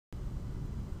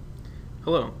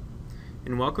Hello,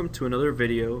 and welcome to another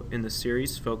video in the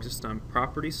series focused on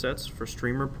property sets for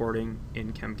stream reporting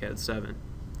in CHEMCAD 7.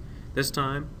 This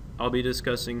time, I'll be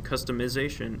discussing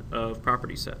customization of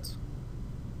property sets.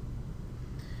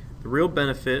 The real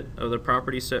benefit of the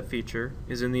property set feature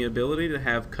is in the ability to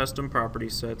have custom property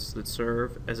sets that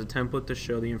serve as a template to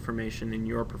show the information in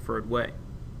your preferred way.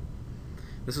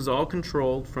 This is all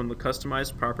controlled from the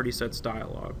Customized Property Sets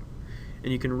dialog,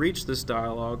 and you can reach this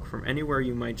dialog from anywhere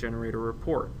you might generate a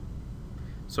report.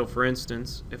 So for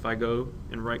instance, if I go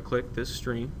and right-click this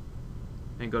stream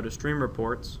and go to Stream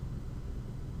Reports,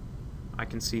 I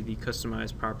can see the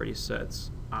Customized Property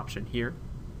Sets option here.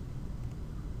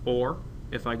 Or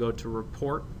if I go to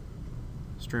Report,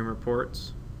 Stream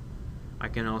Reports, I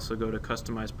can also go to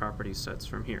Customized Property Sets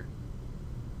from here.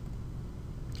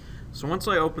 So once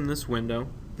I open this window,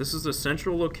 this is a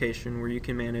central location where you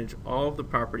can manage all of the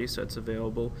property sets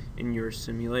available in your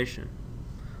simulation.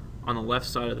 On the left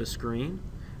side of the screen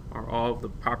are all of the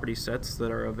property sets that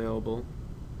are available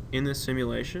in this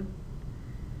simulation,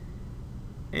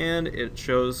 and it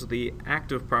shows the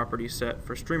active property set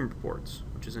for Stream Reports,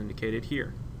 which is indicated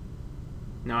here.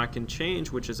 Now I can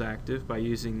change which is active by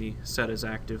using the Set as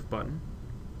Active button,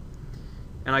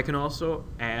 and I can also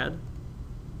add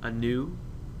a new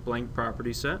blank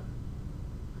property set,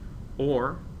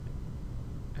 or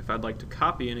if I'd like to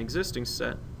copy an existing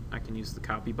set, I can use the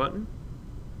Copy button.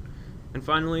 And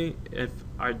finally, if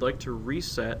I'd like to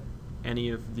reset any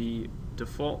of the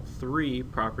default 3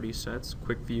 property sets,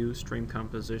 Quick View, Stream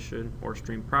Composition, or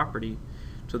Stream Property,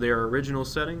 to their original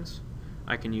settings,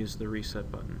 I can use the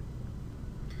Reset button.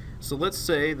 So let's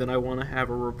say that I want to have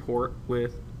a report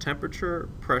with temperature,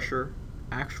 pressure,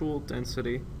 actual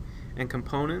density, and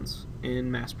components in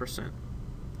mass percent.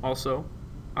 Also,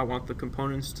 I want the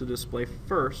components to display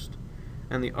first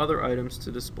and the other items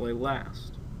to display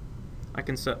last. I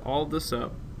can set all of this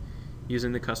up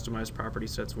using the Customized Property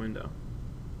Sets window.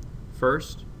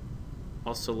 First,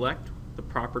 I'll select the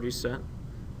property set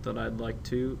that I'd like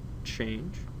to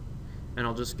change, and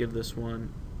I'll just give this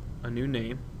one a new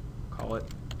name, call it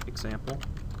Example.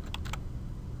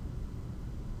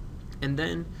 And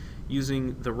then,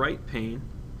 using the right pane,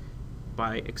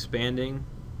 by expanding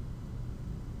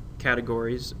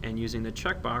categories and using the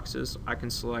checkboxes, I can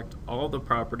select all the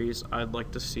properties I'd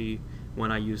like to see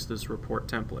when I use this report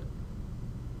template.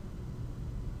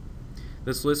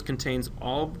 This list contains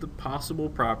all of the possible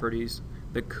properties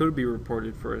that could be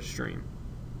reported for a stream.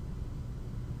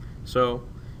 So,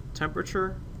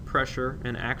 temperature, pressure,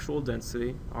 and actual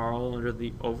density are all under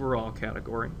the overall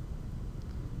category.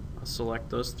 I'll select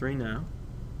those 3 now.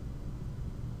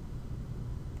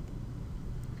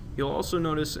 You'll also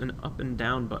notice an up and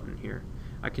down button here.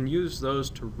 I can use those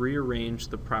to rearrange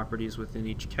the properties within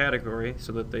each category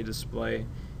so that they display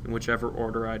in whichever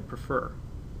order I'd prefer.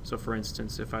 So for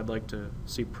instance, if I'd like to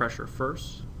see pressure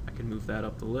first, I can move that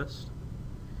up the list.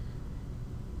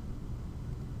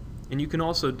 And you can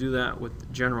also do that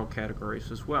with general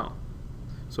categories as well.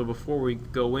 So before we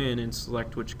go in and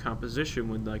select which composition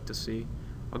we'd like to see,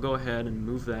 I'll go ahead and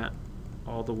move that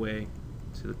all the way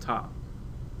to the top.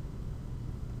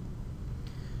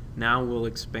 Now we'll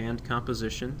expand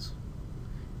compositions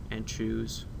and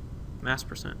choose mass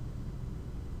percent.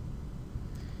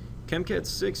 CHEMCAD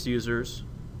 6 users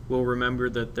will remember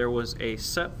that there was a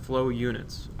Set Flow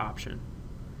Units option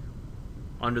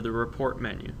under the Report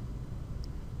menu.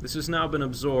 This has now been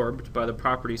absorbed by the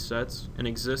property sets and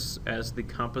exists as the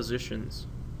Compositions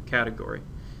category,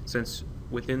 since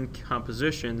within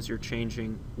compositions you're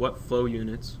changing what flow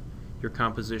units your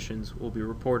compositions will be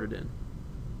reported in.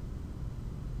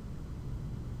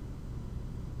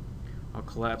 I'll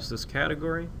collapse this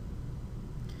category,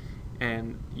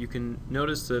 and you can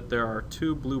notice that there are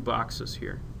 2 blue boxes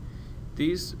here.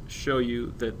 These show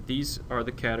you that these are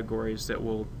the categories that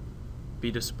will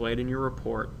be displayed in your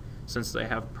report, since they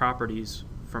have properties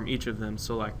from each of them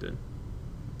selected.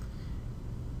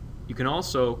 You can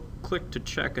also click to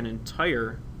check an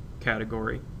entire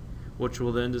category, which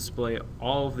will then display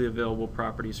all of the available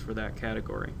properties for that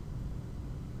category.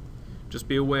 Just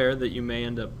be aware that you may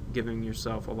end up giving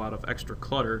yourself a lot of extra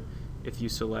clutter if you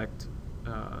select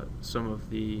some of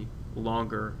the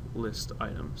longer list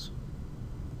items.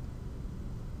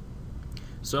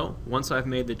 So, once I've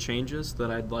made the changes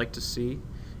that I'd like to see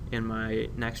in my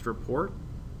next report,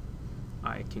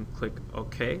 I can click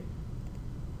OK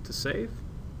to save.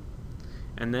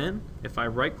 And then, if I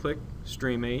right-click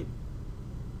Stream 8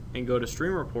 and go to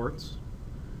Stream Reports,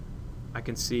 I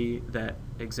can see that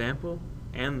Example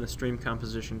and the stream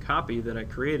composition copy that I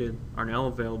created are now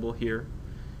available here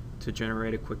to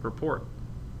generate a quick report.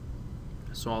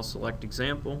 So I'll select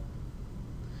Example,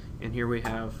 And here we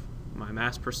have my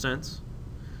mass percents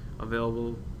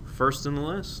available first in the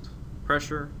list: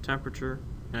 pressure, temperature,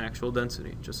 and actual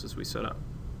density, just as we set up.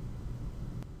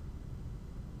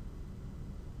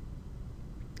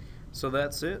 So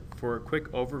that's it for a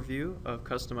quick overview of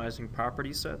customizing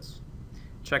property sets.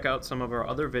 Check out some of our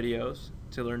other videos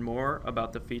to learn more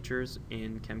about the features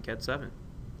in CHEMCAD 7.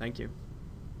 Thank you.